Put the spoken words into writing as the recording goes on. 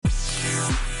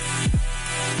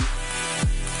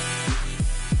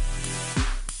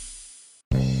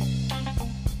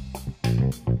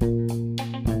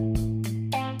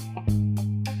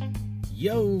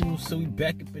So we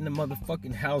back up in the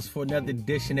motherfucking house for another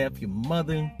edition of Your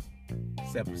Mother.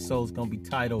 This episode's gonna be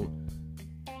titled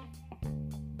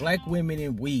Black Women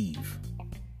in Weave,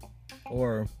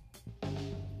 or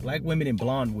Black Women in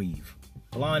Blonde Weave.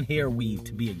 Blonde hair weave,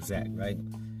 to be exact, right?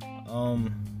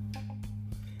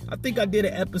 I think I did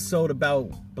an episode about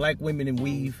black women in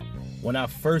weave when I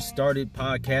first started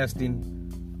podcasting.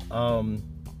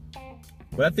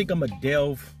 But I think I'm gonna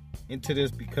delve into this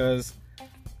because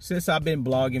since I've been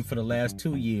blogging for the last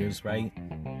 2 years, right?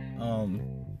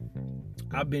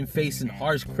 I've been facing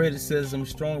harsh criticism,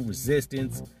 strong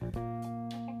resistance,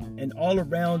 and all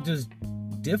around just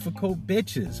difficult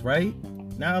bitches, right?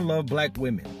 Now I love black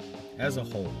women as a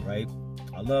whole, right?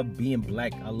 I love being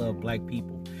black. I love black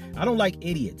people. I don't like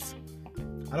idiots.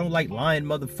 I don't like lying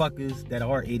motherfuckers that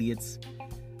are idiots.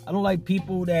 I don't like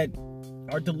people that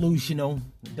are delusional.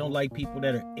 I don't like people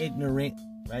that are ignorant,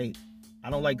 right? I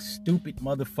don't like stupid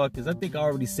motherfuckers. I think I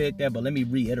already said that, but let me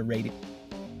reiterate it.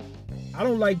 I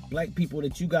don't like black people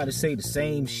that you gotta say the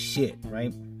same shit,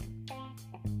 right?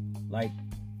 Like,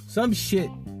 some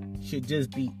shit should just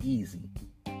be easy.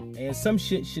 And some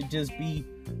shit should just be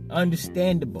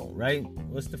understandable, right?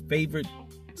 What's the favorite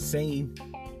saying?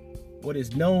 What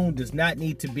is known does not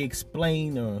need to be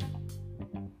explained, or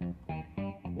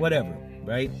whatever,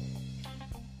 right?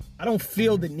 I don't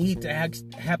feel the need to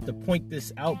have to point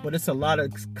this out, but it's a lot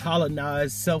of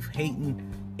colonized, self-hating,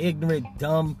 ignorant,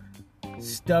 dumb,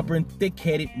 stubborn,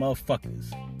 thick-headed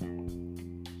motherfuckers.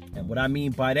 And what I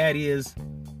mean by that is,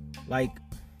 like,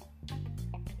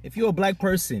 if you're a black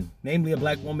person, namely a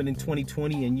black woman in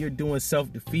 2020, and you're doing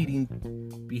self-defeating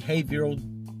behavioral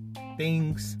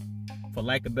things, for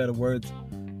lack of better words,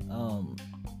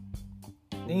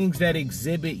 things that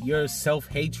exhibit your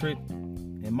self-hatred,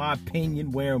 in my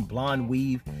opinion, wearing blonde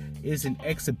weave is an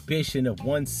exhibition of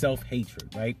one's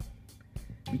self-hatred, right?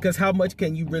 Because how much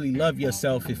can you really love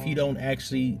yourself if you don't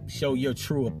actually show your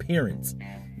true appearance?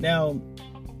 Now,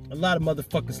 a lot of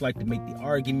motherfuckers like to make the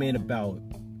argument about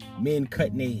men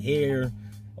cutting their hair,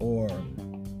 or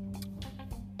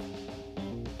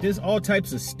there's all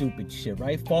types of stupid shit,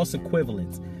 right? False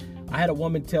equivalence. I had a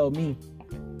woman tell me,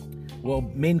 well,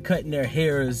 men cutting their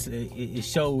hair it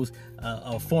shows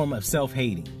a form of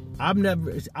self-hating. I've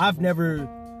never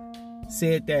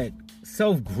said that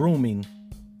self-grooming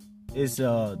is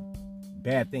a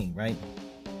bad thing, right?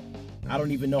 I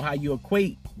don't even know how you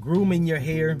equate grooming your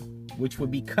hair, which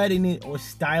would be cutting it or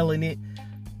styling it,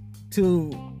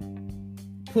 to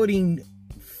putting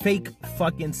fake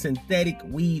fucking synthetic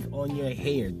weave on your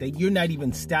hair. That you're not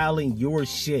even styling your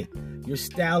shit. You're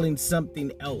styling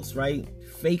something else, right?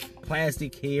 Fake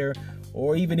plastic hair,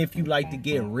 or even if you like to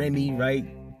get Remy, right?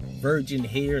 Virgin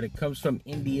hair that comes from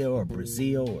India or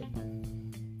Brazil or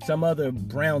some other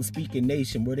brown speaking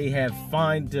nation where they have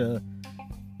fine to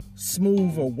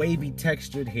smooth or wavy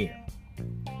textured hair.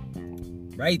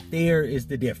 Right there is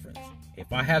the difference.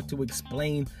 If I have to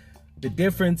explain the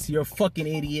difference, you're a fucking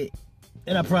idiot,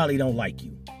 and I probably don't like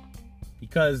you,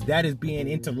 because that is being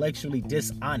intellectually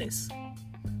dishonest.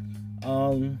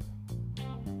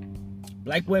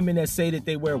 Black women that say that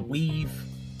they wear weave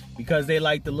because they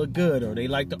like to look good or they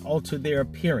like to alter their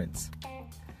appearance,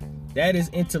 that is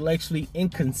intellectually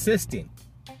inconsistent,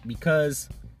 because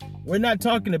we're not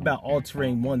talking about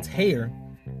altering one's hair.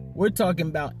 We're talking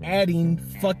about adding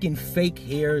fucking fake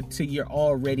hair to your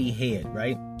already head,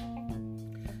 right?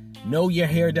 No, your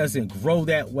hair doesn't grow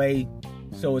that way.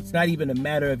 So it's not even a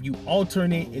matter of you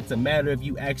altering it. It's a matter of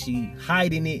you actually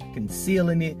hiding it,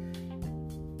 concealing it,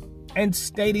 and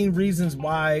stating reasons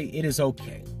why it is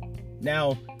okay.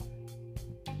 Now,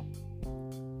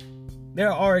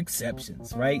 there are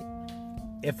exceptions, right?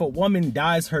 If a woman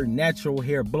dyes her natural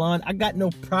hair blonde, I got no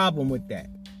problem with that.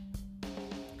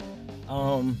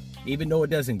 Even though it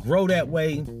doesn't grow that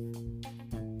way,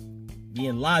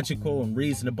 being logical and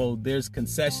reasonable, there's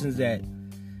concessions that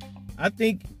I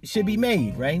think should be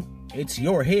made, right? It's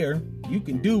your hair. You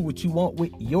can do what you want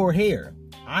with your hair.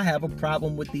 I have a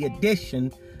problem with the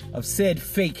addition of said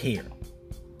fake hair.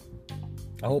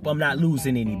 I hope I'm not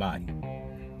losing anybody.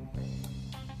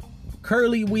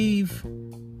 Curly weave,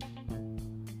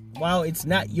 while it's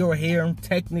not your hair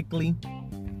technically,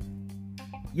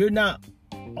 you're not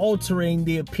altering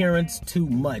the appearance too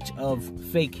much of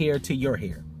fake hair to your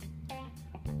hair.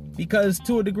 Because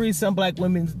to a degree, some black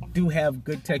women do have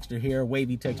good texture hair,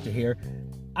 wavy texture hair.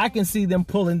 I can see them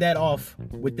pulling that off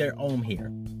with their own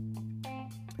hair.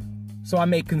 So I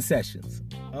make concessions.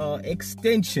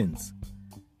 Extensions.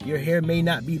 Your hair may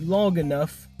not be long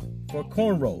enough for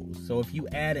cornrows. So if you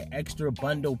add an extra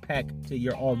bundle pack to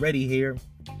your already hair,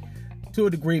 to a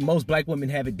degree, most black women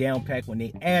have it down packed. When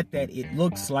they add that, it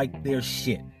looks like their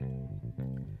shit.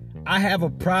 I have a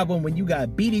problem when you got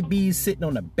BDBs sitting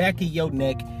on the back of your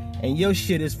neck and your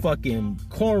shit is fucking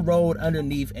cornrowed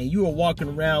underneath and you are walking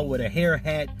around with a hair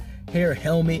hat, hair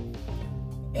helmet.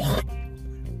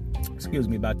 Excuse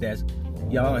me about that.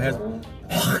 Y'all has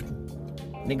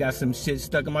they got some shit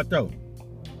stuck in my throat.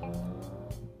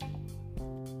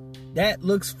 That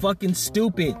looks fucking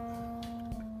stupid.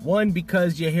 One,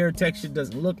 because your hair texture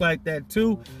doesn't look like that.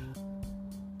 Two,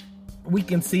 we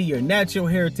can see your natural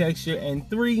hair texture. And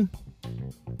three,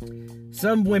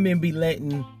 some women be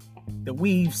letting the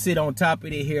weave sit on top of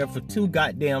their hair for too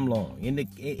goddamn long. And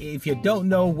if you don't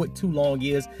know what too long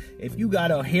is, if you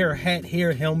got a hair hat,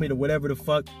 hair helmet, or whatever the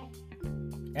fuck,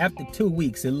 after 2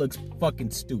 weeks, it looks fucking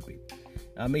stupid.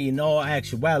 I mean, in all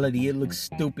actuality, it looks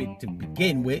stupid to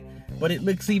begin with, but it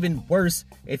looks even worse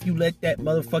if you let that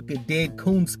motherfucker dead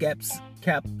coon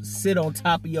cap sit on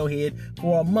top of your head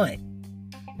for a month,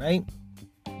 right?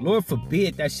 Lord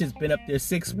forbid that shit's been up there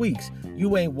 6 weeks.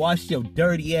 You ain't washed your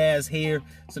dirty ass hair,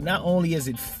 so not only is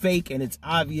it fake and it's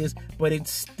obvious, but it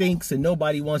stinks and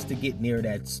nobody wants to get near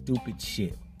that stupid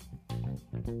shit.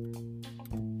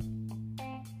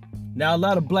 Now, a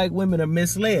lot of black women are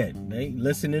misled. They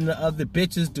listening to other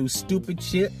bitches do stupid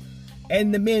shit,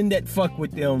 and the men that fuck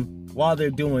with them while they're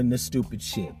doing the stupid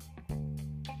shit.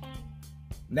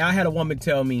 Now, I had a woman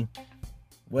tell me,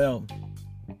 well,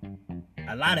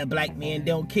 a lot of black men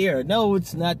don't care. No,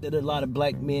 it's not that a lot of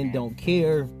black men don't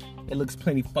care. It looks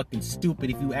plenty fucking stupid.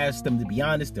 If you ask them to be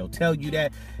honest, they'll tell you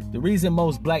that. The reason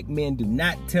most black men do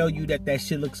not tell you that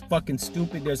shit looks fucking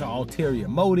stupid, there's an ulterior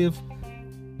motive.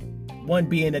 One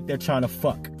being that they're trying to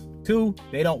fuck. Two,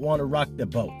 they don't want to rock the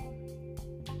boat.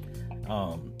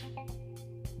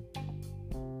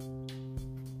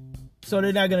 So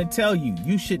they're not going to tell you.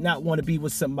 You should not want to be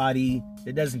with somebody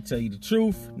that doesn't tell you the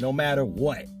truth, no matter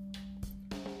what.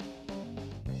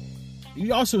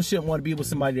 You also shouldn't want to be with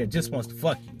somebody that just wants to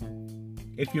fuck you,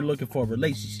 if you're looking for a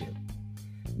relationship.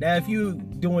 Now, if you're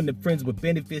doing the friends with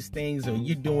benefits things, or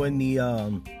you're doing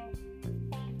the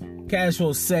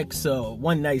casual sex,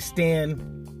 one night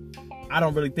stand, I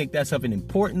don't really think that's of an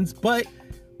importance. But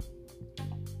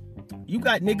you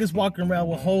got niggas walking around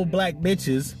with whole black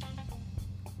bitches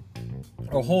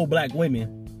or whole black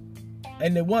women,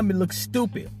 and the woman looks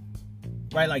stupid,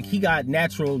 right? Like, he got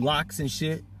natural locks and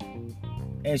shit,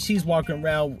 and she's walking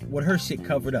around with her shit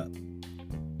covered up.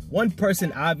 One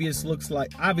person obviously looks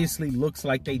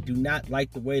like they do not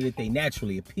like the way that they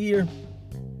naturally appear.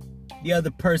 The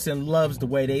other person loves the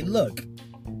way they look.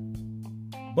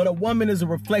 But a woman is a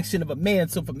reflection of a man,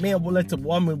 so if a man will let a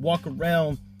woman walk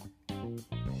around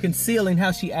concealing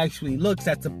how she actually looks,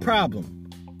 that's a problem.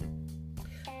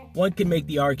 One can make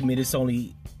the argument it's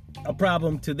only a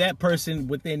problem to that person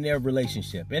within their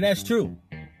relationship, and that's true.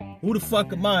 Who the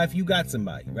fuck am I if you got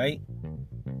somebody, right?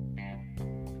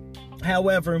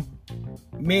 However,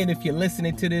 men, if you're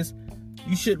listening to this,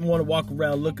 you shouldn't want to walk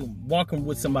around walking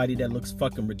with somebody that looks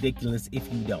fucking ridiculous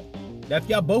if you don't. Now, if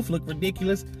y'all both look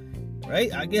ridiculous,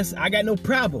 right, I guess I got no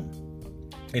problem.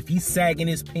 If he's sagging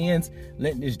his pants,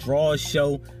 letting his drawers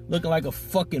show, looking like a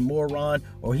fucking moron,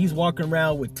 or he's walking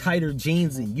around with tighter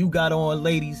jeans than you got on,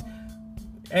 ladies,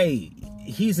 hey,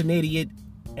 he's an idiot,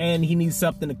 and he needs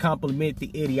something to complement the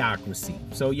idiocracy.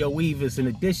 So your weave is an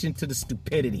addition to the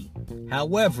stupidity.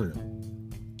 However,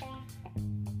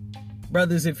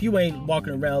 brothers, if you ain't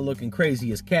walking around looking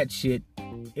crazy as cat shit,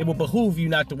 it will behoove you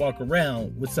not to walk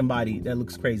around with somebody that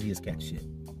looks crazy as cat shit.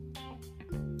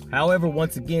 However,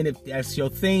 once again, if that's your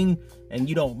thing and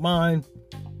you don't mind,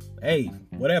 hey,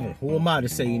 whatever. Who am I to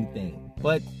say anything?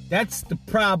 But that's the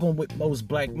problem with most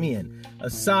black men.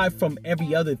 Aside from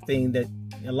every other thing that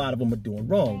a lot of them are doing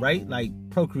wrong, right? Like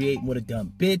procreating with a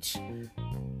dumb bitch,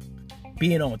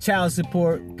 being on child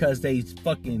support because they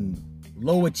fucking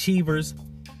low achievers,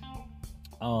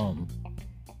 or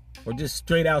just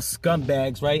straight out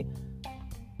scumbags, right?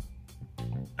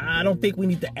 I don't think we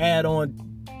need to add on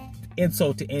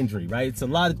insult to injury, right? It's a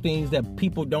lot of things that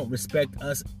people don't respect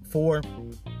us for.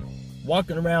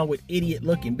 Walking around with idiot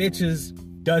looking bitches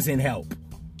doesn't help.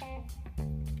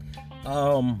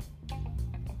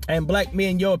 And black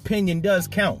men, your opinion does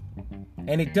count,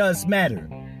 and it does matter.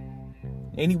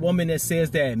 Any woman that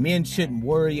says that men shouldn't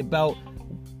worry about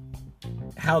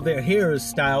how their hair is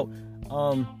styled,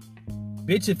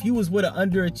 bitch, if you was with an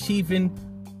underachieving,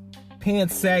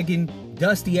 pants sagging,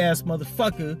 dusty ass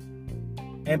motherfucker,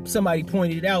 and somebody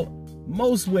pointed it out,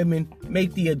 most women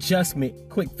make the adjustment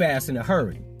quick, fast, in a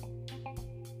hurry.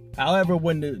 However,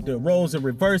 when the roles are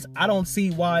reversed, I don't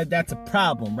see why that's a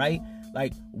problem, right?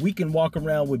 Like, we can walk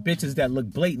around with bitches that look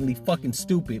blatantly fucking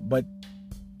stupid, but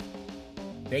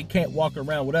they can't walk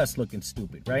around with us looking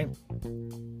stupid, right?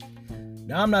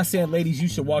 Now, I'm not saying, ladies, you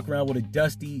should walk around with a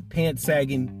dusty,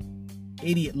 pants-sagging,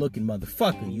 idiot-looking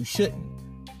motherfucker. You shouldn't.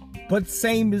 But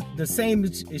the same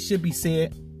it should be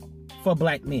said for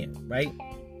black men, right?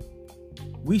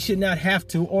 We should not have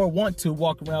to or want to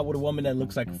walk around with a woman that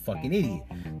looks like a fucking idiot.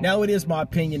 Now, it is my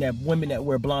opinion that women that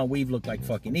wear blonde weave look like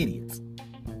fucking idiots.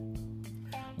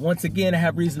 Once again, I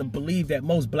have reason to believe that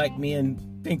most black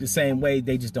men think the same way.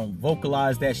 They just don't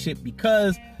vocalize that shit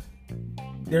because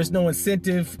there's no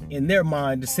incentive in their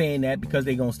mind to saying that because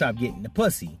they're going to stop getting the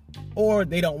pussy. Or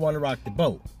they don't want to rock the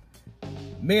boat.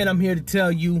 Man, I'm here to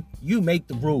tell you, you make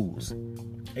the rules.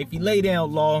 If you lay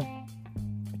down law,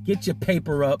 get your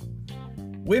paper up,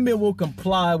 women will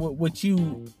comply with what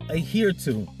you adhere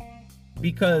to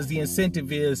because the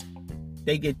incentive is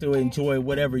they get to enjoy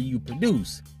whatever you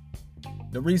produce.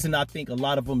 The reason I think a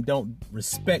lot of them don't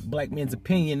respect black men's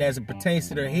opinion as it pertains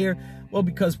to their hair, well,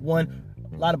 because one,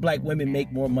 a lot of black women make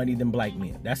more money than black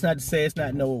men. That's not to say it's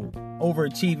not no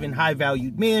overachieving,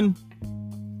 high-valued men.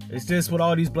 It's just with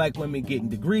all these black women getting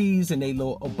degrees and they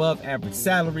low above average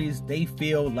salaries, they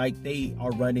feel like they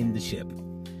are running the ship.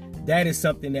 That is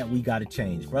something that we got to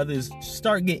change. Brothers,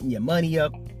 start getting your money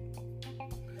up.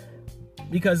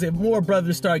 Because if more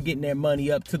brothers start getting their money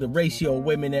up to the ratio of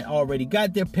women that already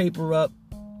got their paper up,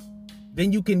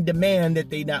 then you can demand that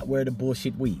they not wear the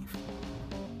bullshit weave.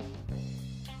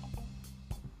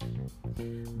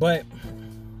 But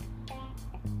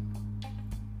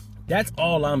that's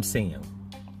all I'm saying.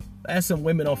 I had some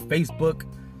women on Facebook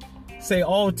say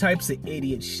all types of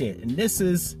idiot shit. And this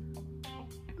is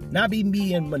not me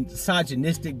being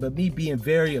misogynistic, but me being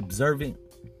very observant.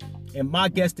 In my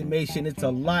guesstimation, it's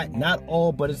a lot, not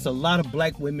all, but it's a lot of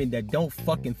black women that don't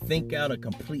fucking think out a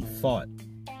complete thought.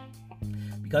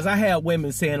 Because I had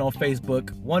women saying on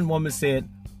Facebook, one woman said,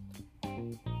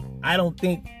 I don't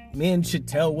think men should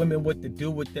tell women what to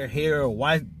do with their hair or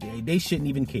why they shouldn't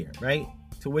even care, right?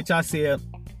 To which I said,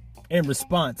 in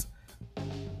response,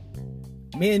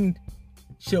 men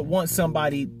should want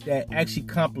somebody that actually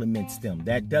compliments them.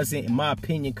 That doesn't, in my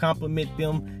opinion, compliment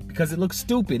them because it looks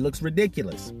stupid, it looks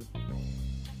ridiculous.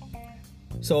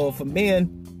 So if a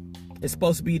man is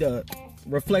supposed to be the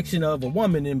reflection of a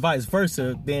woman and vice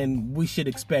versa, then we should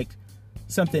expect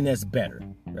something that's better,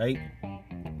 right?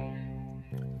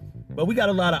 But we got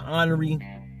a lot of ornery,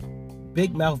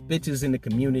 big mouth bitches in the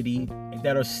community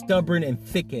that are stubborn and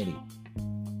thick-headed.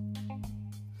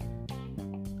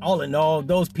 All in all,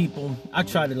 those people, I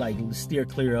try to steer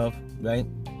clear of, right?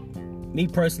 Me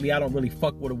personally, I don't really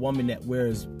fuck with a woman that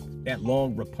wears that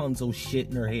long Rapunzel shit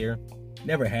in her hair.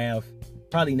 Never have.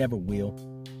 Probably never will.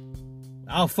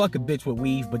 I'll fuck a bitch with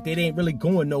weave, but they ain't really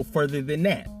going no further than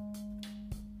that.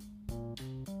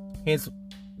 Hence,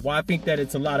 why I think that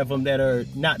it's a lot of them that are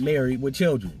not married with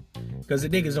children. Because the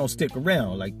niggas don't stick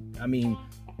around.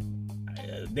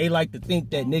 They like to think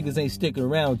that niggas ain't sticking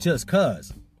around just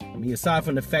cuz. I mean, aside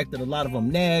from the fact that a lot of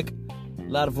them nag, a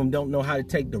lot of them don't know how to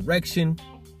take direction.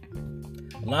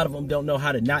 A lot of them don't know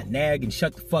how to not nag and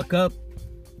shut the fuck up.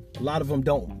 A lot of them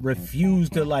don't refuse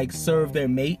to serve their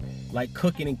mate, like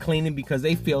cooking and cleaning, because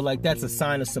they feel like that's a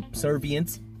sign of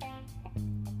subservience.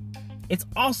 It's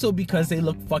also because they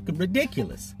look fucking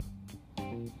ridiculous.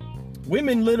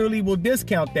 Women literally will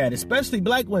discount that, especially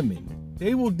black women.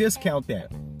 They will discount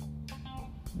that.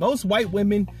 Most white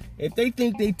women, if they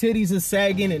think their titties are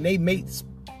sagging and they mate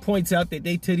points out that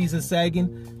their titties are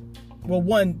sagging, well,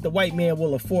 one, the white man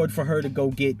will afford for her to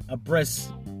go get a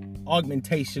breast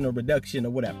augmentation or reduction or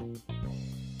whatever.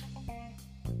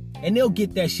 And they'll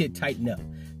get that shit tightened up.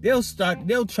 They'll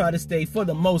try to stay, for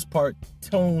the most part,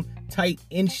 toned, tight,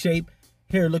 in shape,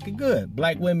 hair looking good.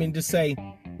 Black women just say,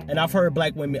 and I've heard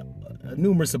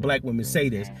numerous of black women say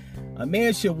this, a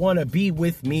man should want to be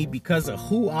with me because of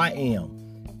who I am.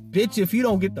 Bitch, if you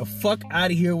don't get the fuck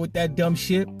out of here with that dumb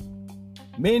shit.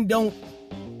 Men don't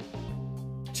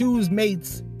choose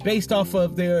mates based off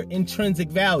of their intrinsic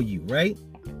value, right?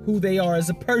 Who they are as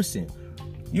a person.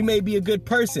 You may be a good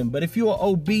person, but if you're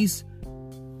obese,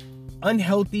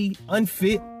 unhealthy,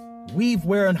 unfit,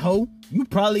 weave-wearing hoe, you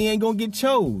probably ain't gonna get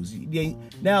chose.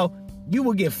 Now, you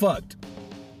will get fucked.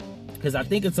 Because I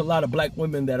think it's a lot of black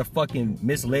women that are fucking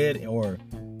misled or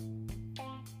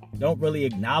don't really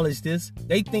acknowledge this.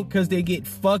 They think because they get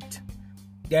fucked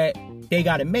that they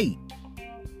got a mate.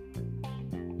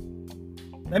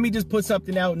 Let me just put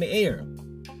something out in the air.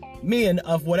 Men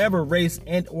of whatever race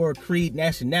and or creed,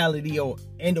 nationality or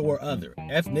other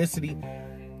ethnicity,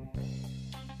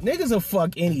 niggas will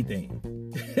fuck anything.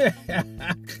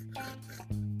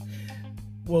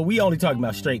 Well, we only talking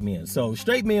about straight men. So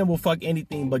straight men will fuck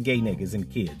anything but gay niggas and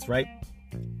kids, right?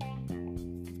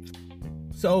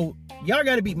 So y'all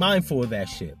gotta be mindful of that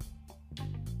shit.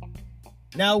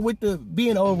 Now, with the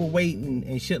being overweight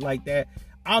and shit like that,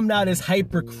 I'm not as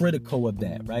hypercritical of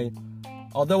that, right?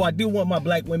 Although I do want my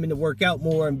black women to work out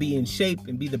more and be in shape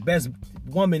and be the best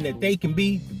woman that they can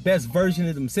be, the best version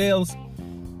of themselves,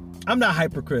 I'm not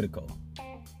hypercritical.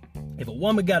 If a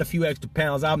woman got a few extra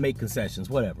pounds, I'll make concessions,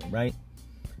 whatever, right?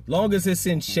 Long as it's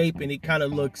in shape and it kind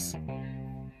of looks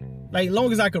like,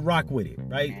 long as I can rock with it,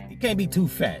 right? It can't be too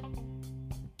fat.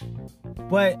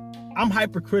 But I'm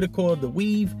hypercritical of the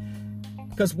weave,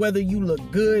 because whether you look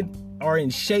good or in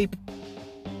shape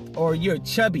or you're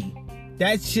chubby,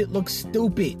 that shit looks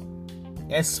stupid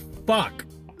as fuck.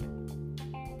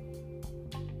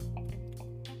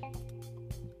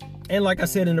 And like I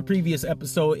said in the previous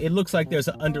episode, it looks like there's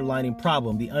an underlying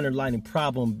problem. The underlying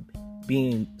problem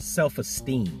being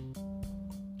self-esteem,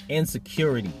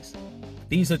 insecurities.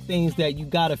 These are things that you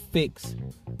gotta fix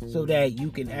so that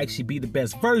you can actually be the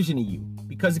best version of you.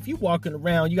 Because if you're walking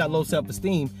around, you got low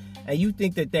self-esteem, and you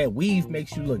think that weave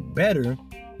makes you look better,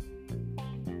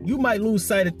 you might lose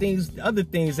sight of other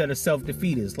things that are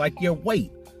self-defeaters, like your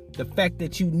weight, the fact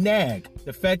that you nag,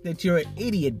 the fact that you're an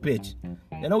idiot bitch.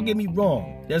 Now, don't get me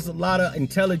wrong. There's a lot of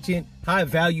intelligent,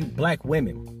 high-value black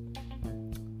women.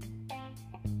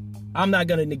 I'm not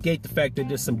going to negate the fact that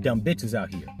there's some dumb bitches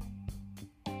out here.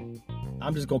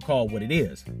 I'm just going to call it what it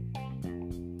is.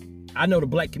 I know the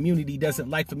black community doesn't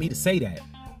like for me to say that.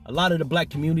 A lot of the black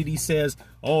community says,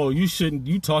 oh, you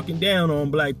talking down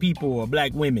on black people or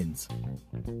black women's.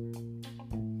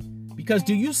 Because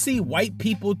do you see white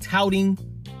people touting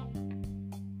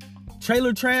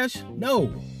trailer trash?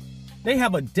 No. They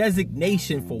have a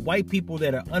designation for white people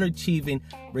that are unachieving,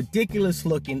 ridiculous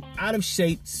looking, out of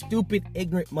shape, stupid,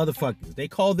 ignorant motherfuckers. They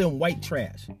call them white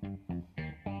trash.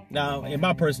 Now, in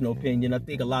my personal opinion, I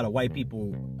think a lot of white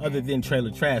people, other than trailer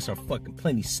trash, are fucking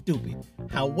plenty stupid.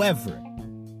 However,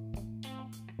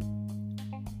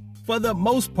 for the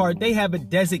most part, they have a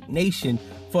designation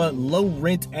for low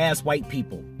rent ass white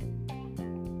people.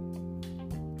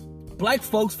 Black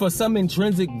folks, for some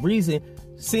intrinsic reason,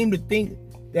 seem to think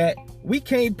that we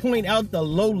can't point out the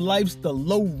low lives, the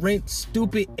low rent,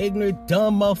 stupid, ignorant,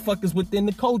 dumb motherfuckers within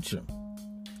the culture.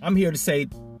 I'm here to say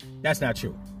that's not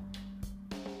true.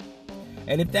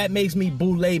 And if that makes me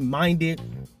boule minded,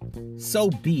 so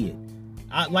be it.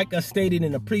 Like I stated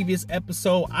in a previous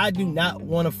episode, I do not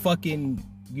want to fucking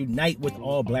unite with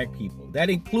all black people. That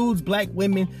includes black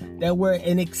women that wear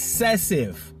an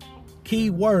excessive,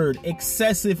 keyword,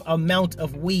 excessive amount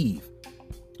of weave.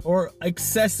 Or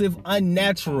excessive,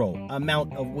 unnatural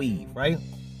amount of weave, right?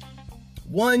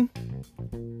 One,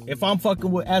 if I'm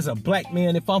fucking with, as a black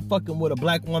man, if I'm fucking with a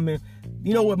black woman,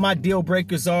 you know what my deal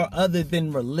breakers are other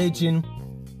than religion?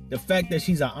 The fact that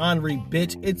she's an ornery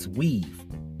bitch, it's weave.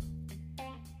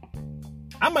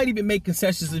 I might even make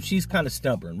concessions if she's kind of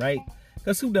stubborn, right?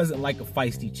 Because who doesn't like a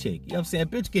feisty chick? You know what I'm saying?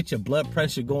 Bitch, get your blood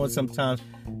pressure going sometimes.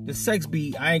 The sex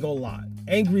be, I ain't gonna lie,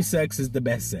 angry sex is the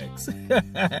best sex.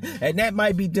 And that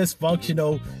might be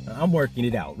dysfunctional. I'm working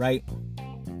it out, right?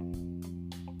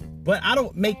 But I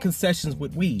don't make concessions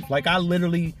with weave. Like, I don't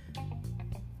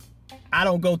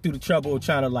go through the trouble of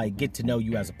trying to, like, get to know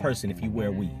you as a person if you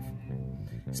wear weave.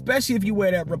 Especially if you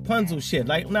wear that Rapunzel shit.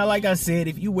 Like, now, like I said,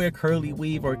 if you wear curly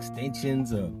weave or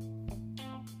extensions, or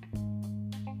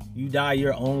you dye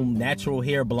your own natural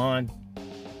hair blonde,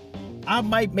 I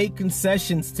might make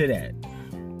concessions to that.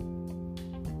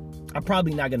 I'm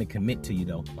probably not going to commit to you,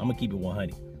 though. I'm going to keep it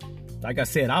 100. Like I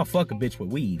said, I'll fuck a bitch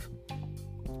with weave.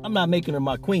 I'm not making her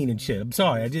my queen and shit. I'm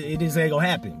sorry. It just ain't going to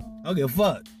happen. I don't give a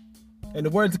fuck. In the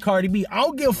words of Cardi B, I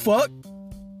don't give a fuck.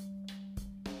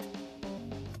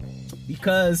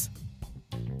 Because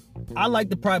I like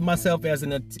to pride myself as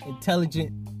an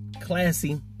intelligent,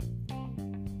 classy,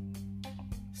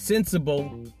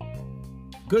 sensible,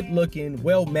 good-looking,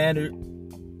 well-mannered,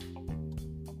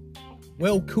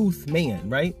 well-couth man,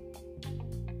 right?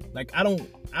 Like, I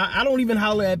don't even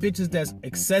holler at bitches that's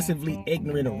excessively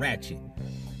ignorant or ratchet.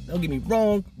 Don't get me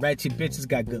wrong, ratchet bitches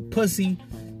got good pussy,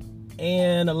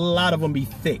 and a lot of them be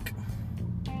thick.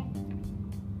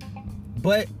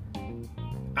 But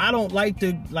I don't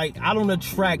I don't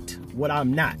attract what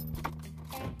I'm not.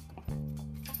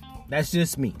 That's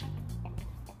just me.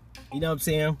 You know what I'm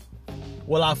saying?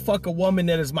 Will I fuck a woman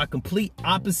that is my complete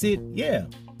opposite? Yeah.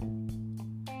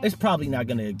 It's probably not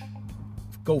gonna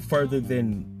go further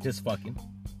than just fucking.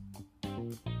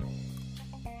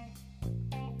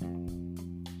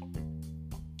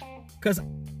 Because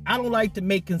I don't like to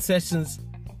make concessions,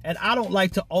 and I don't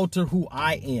like to alter who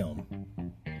I am.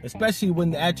 Especially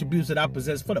when the attributes that I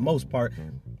possess, for the most part,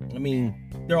 I mean,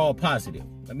 they're all positive.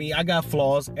 I mean, I got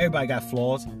flaws. Everybody got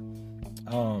flaws.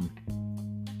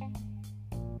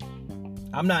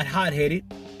 I'm not hot-headed,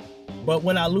 but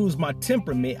when I lose my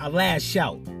temperament, I lash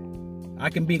out. I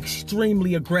can be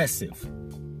extremely aggressive.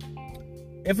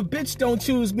 If a bitch don't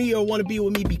choose me or want to be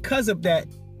with me because of that,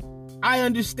 I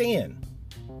understand.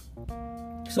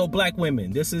 So black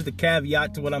women, this is the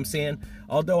caveat to what I'm saying.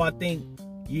 Although I think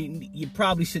you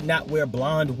probably should not wear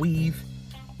blonde weave.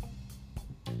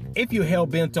 If you're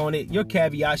hell-bent on it, your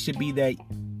caveat should be that,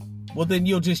 well, then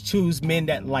you'll just choose men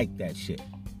that like that shit.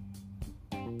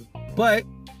 But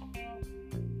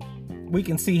we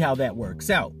can see how that works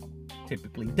out.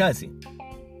 Typically doesn't.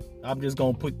 I'm just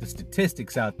going to put the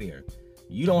statistics out there.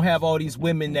 You don't have all these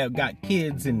women that got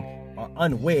kids and are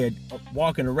unwed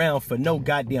walking around for no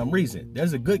goddamn reason.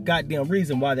 There's a good goddamn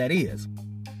reason why that is.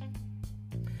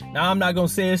 Now, I'm not going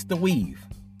to say it's the weave,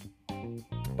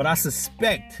 but I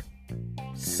suspect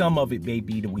some of it may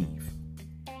be the weave.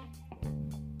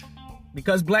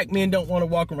 Because black men don't want to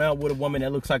walk around with a woman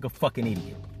that looks like a fucking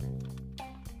idiot.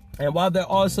 And while there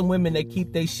are some women that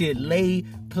keep their shit laid,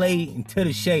 played, into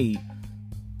the shade,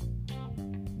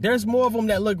 there's more of them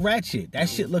that look ratchet. That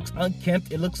shit looks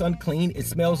unkempt. It looks unclean. It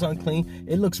smells unclean.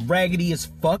 It looks raggedy as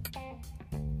fuck.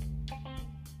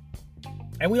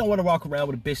 And we don't want to walk around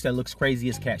with a bitch that looks crazy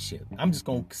as cat shit. I'm just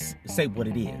going to say what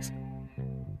it is.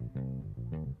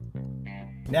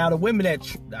 Now, the women that,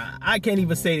 I can't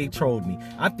even say they trolled me.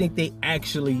 I think they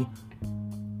actually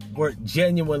were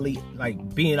genuinely,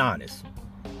 like, being honest.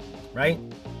 Right?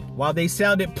 While they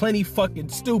sounded plenty fucking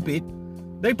stupid,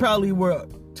 they probably were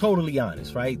totally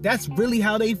honest, right? That's really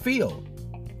how they feel.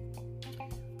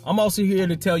 I'm also here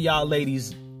to tell y'all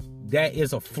ladies that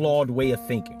is a flawed way of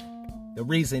thinking. The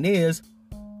reason is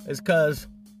because,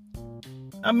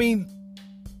 I mean,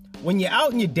 when you're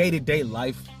out in your day-to-day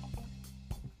life,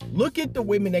 look at the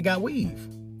women that got weave.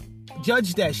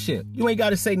 Judge that shit. You ain't got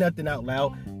to say nothing out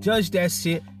loud. Judge that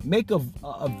shit. Make a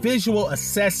visual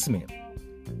assessment.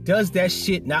 Does that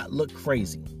shit not look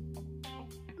crazy?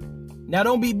 Now,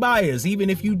 don't be biased, even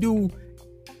if you do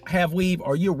have weave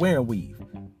or you're wearing weave.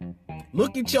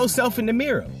 Look at yourself in the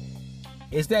mirror.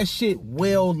 Is that shit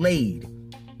well laid?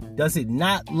 Does it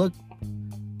not look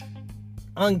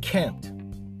unkempt?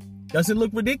 Does it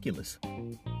look ridiculous?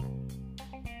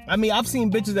 I mean, I've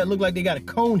seen bitches that look like they got a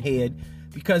cone head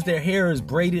because their hair is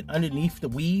braided underneath the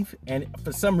weave, and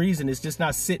for some reason it's just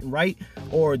not sitting right,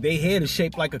 or their head is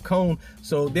shaped like a cone,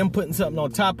 so them putting something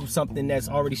on top of something that's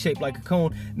already shaped like a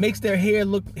cone makes their head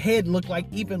look like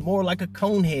even more like a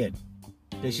cone head.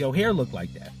 Does your hair look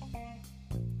like that?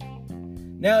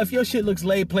 Now, if your shit looks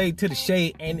laid played to the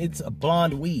shade and it's a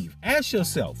blonde weave, ask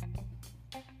yourself,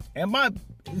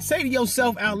 say to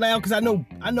yourself out loud, because I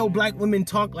know black women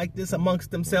talk like this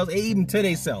amongst themselves, even to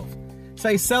themselves.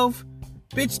 Say, self,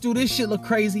 bitch, do this shit look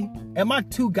crazy? Am I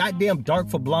too goddamn dark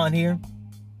for blonde hair?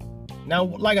 Now,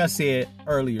 like I said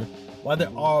earlier, while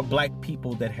there are black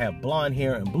people that have blonde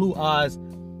hair and blue eyes,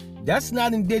 that's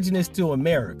not indigenous to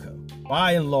America,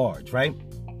 by and large, right?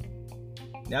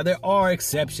 Now, there are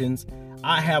exceptions.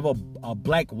 I have a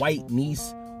black-white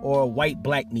niece or a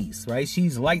white-black niece, right?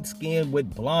 She's light-skinned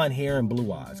with blonde hair and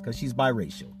blue eyes because she's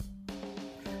biracial.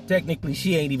 Technically,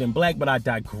 she ain't even black, but I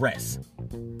digress.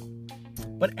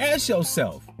 But ask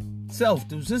yourself,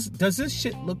 does this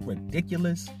shit look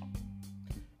ridiculous?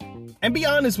 And be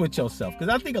honest with yourself,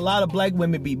 because I think a lot of black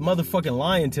women be motherfucking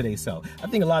lying to themselves. I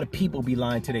think a lot of people be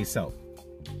lying to themselves.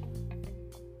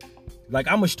 Like,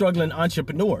 I'm a struggling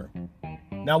entrepreneur.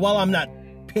 Now, while I'm not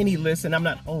penniless and I'm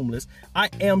not homeless, I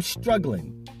am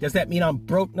struggling. Does that mean I'm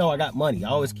broke? No, I got money. I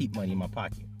always keep money in my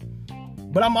pocket.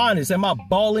 But I'm honest. Am I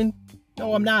balling?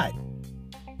 No, I'm not.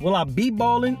 Will I be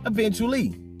balling?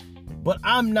 Eventually. But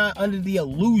I'm not under the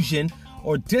illusion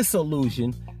or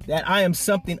disillusion that I am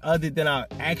something other than I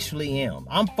actually am.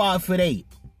 I'm 5'8",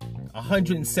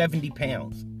 170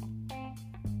 pounds.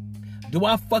 Do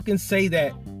I fucking say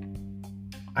that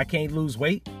I can't lose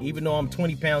weight, even though I'm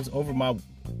 20 pounds over my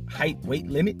height weight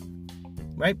limit?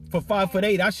 Right? For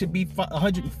 5'8", I should be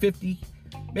 150,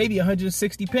 maybe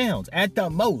 160 pounds at the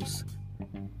most.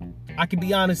 I can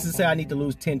be honest and say I need to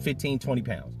lose 10, 15, 20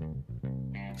 pounds.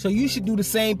 So you should do the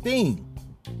same thing.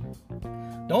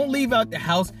 Don't leave out the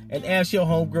house and ask your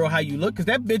homegirl how you look, because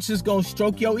that bitch is going to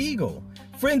stroke your ego.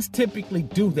 Friends typically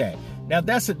do that. Now,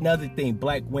 that's another thing,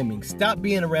 black women. Stop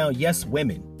being around yes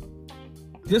women.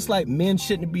 Just like men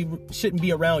shouldn't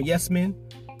be around yes men,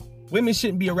 women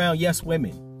shouldn't be around yes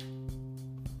women.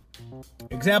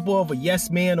 Example of a yes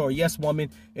man or a yes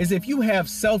woman is if you have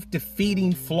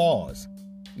self-defeating flaws,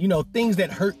 things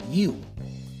that hurt you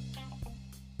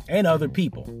and other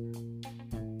people.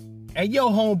 And your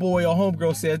homeboy or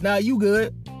homegirl says, nah, you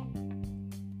good.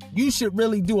 You should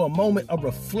really do a moment of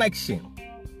reflection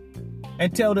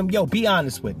and tell them, yo, be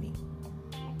honest with me.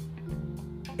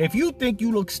 If you think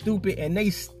you look stupid and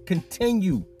they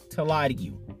continue to lie to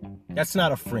you, that's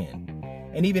not a friend.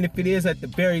 And even if it is, at the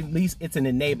very least, it's an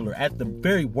enabler. At the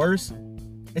very worst,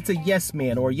 it's a yes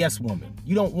man or a yes woman.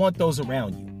 You don't want those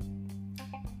around you.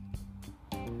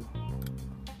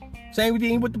 Same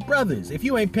thing with the brothers. If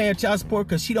you ain't paying child support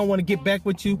because she don't want to get back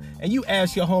with you, and you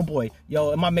ask your homeboy,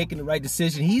 yo, am I making the right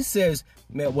decision? He says,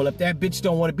 man, well, if that bitch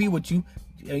don't want to be with you,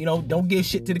 don't give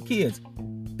shit to the kids.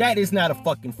 That is not a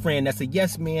fucking friend. That's a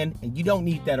yes man, and you don't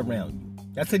need that around you.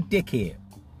 That's a dickhead.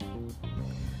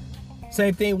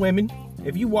 Same thing, women.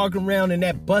 If you walk around in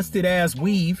that busted ass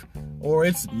weave, or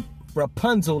it's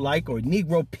Rapunzel-like or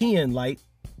Negro-Peon-like,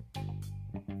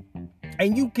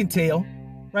 and you can tell,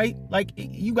 right? Like,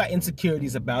 you got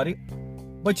insecurities about it.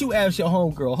 But you ask your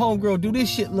homegirl, do this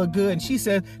shit look good? And she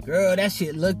says, girl, that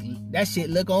shit look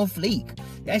on fleek.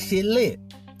 That shit lit.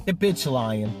 The bitch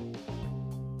lying.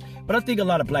 But I think a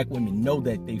lot of black women know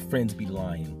that they friends be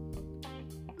lying.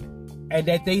 And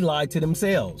that they lie to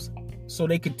themselves. So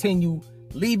they continue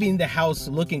leaving the house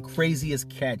looking crazy as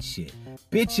cat shit.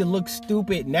 Bitch, you look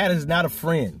stupid, and that is not a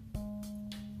friend.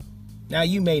 Now,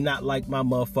 you may not like my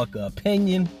motherfucker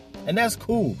opinion, and that's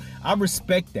cool. I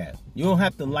respect that. You don't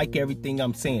have to like everything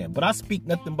I'm saying, but I speak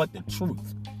nothing but the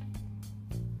truth.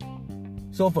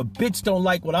 So if a bitch don't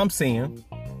like what I'm saying,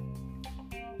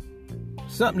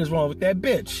 something is wrong with that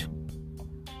bitch.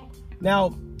 Now,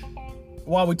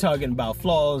 while we're talking about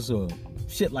flaws or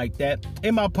shit like that,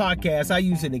 in my podcast, I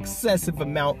use an excessive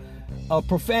amount of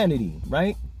profanity,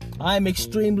 right? I'm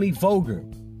extremely vulgar.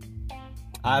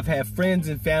 I've had friends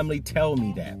and family tell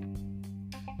me that.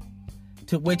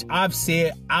 To which I've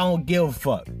said, I don't give a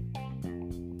fuck.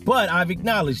 But I've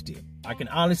acknowledged it. I can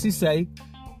honestly say,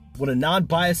 with a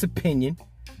non-biased opinion,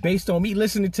 based on me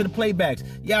listening to the playbacks,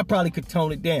 yeah, I probably could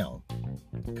tone it down.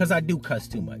 Because I do cuss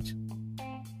too much.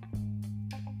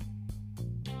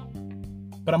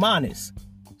 But I'm honest.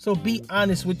 So be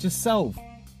honest with yourself.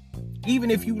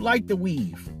 Even if you like the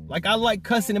weave. Like, I like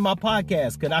cussing in my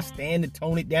podcast. Could I stand to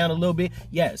tone it down a little bit?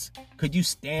 Yes. Could you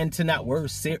stand to not wear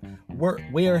certain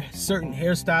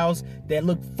hairstyles that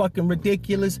look fucking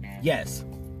ridiculous? Yes.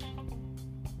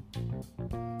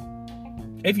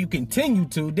 If you continue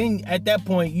to, then at that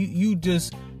point, you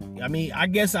just, I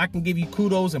guess I can give you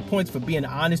kudos and points for being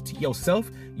honest to yourself.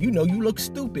 You know you look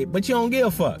stupid, but you don't give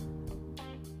a fuck.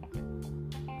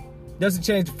 Doesn't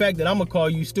change the fact that I'm going to call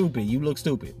you stupid. You look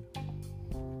stupid.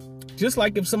 Just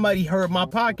like if somebody heard my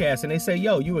podcast and they say,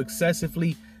 yo, you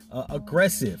excessively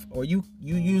aggressive, or you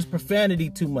use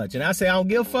profanity too much. And I say, I don't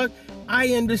give a fuck. I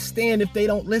understand if they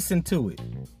don't listen to it.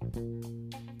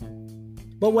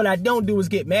 But what I don't do is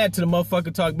get mad to the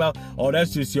motherfucker talking about, oh,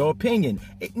 that's just your opinion.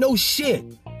 No shit.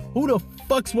 Who the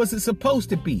fucks was it supposed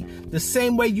to be? The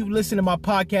same way you listen to my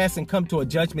podcast and come to a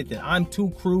judgment that I'm too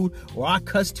crude or I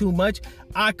cuss too much,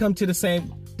 I come to the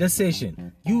same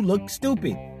decision. You look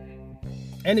stupid.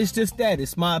 And it's just that.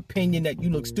 It's my opinion that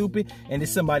you look stupid, and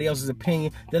it's somebody else's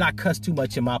opinion that I cuss too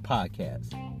much in my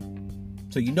podcast.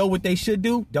 So you know what they should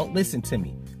do? Don't listen to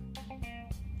me.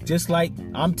 Just like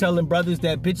I'm telling brothers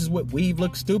that bitches with weave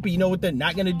look stupid, you know what they're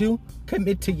not going to do?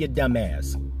 Commit to your dumb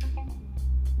ass.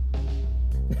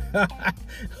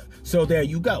 So there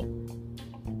you go.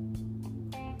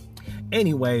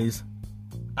 Anyways,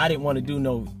 I didn't want to do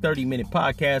no 30-minute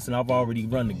podcast, and I've already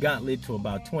run the gauntlet to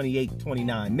about 28,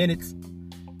 29 minutes.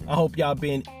 I hope y'all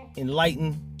been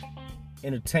enlightened,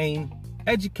 entertained,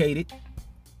 educated,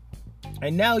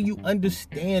 and now you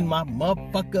understand my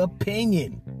motherfucker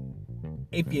opinion.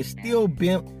 If you're still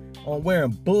bent on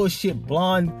wearing bullshit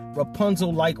blonde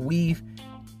Rapunzel-like weave,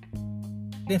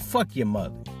 then fuck your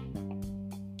mother.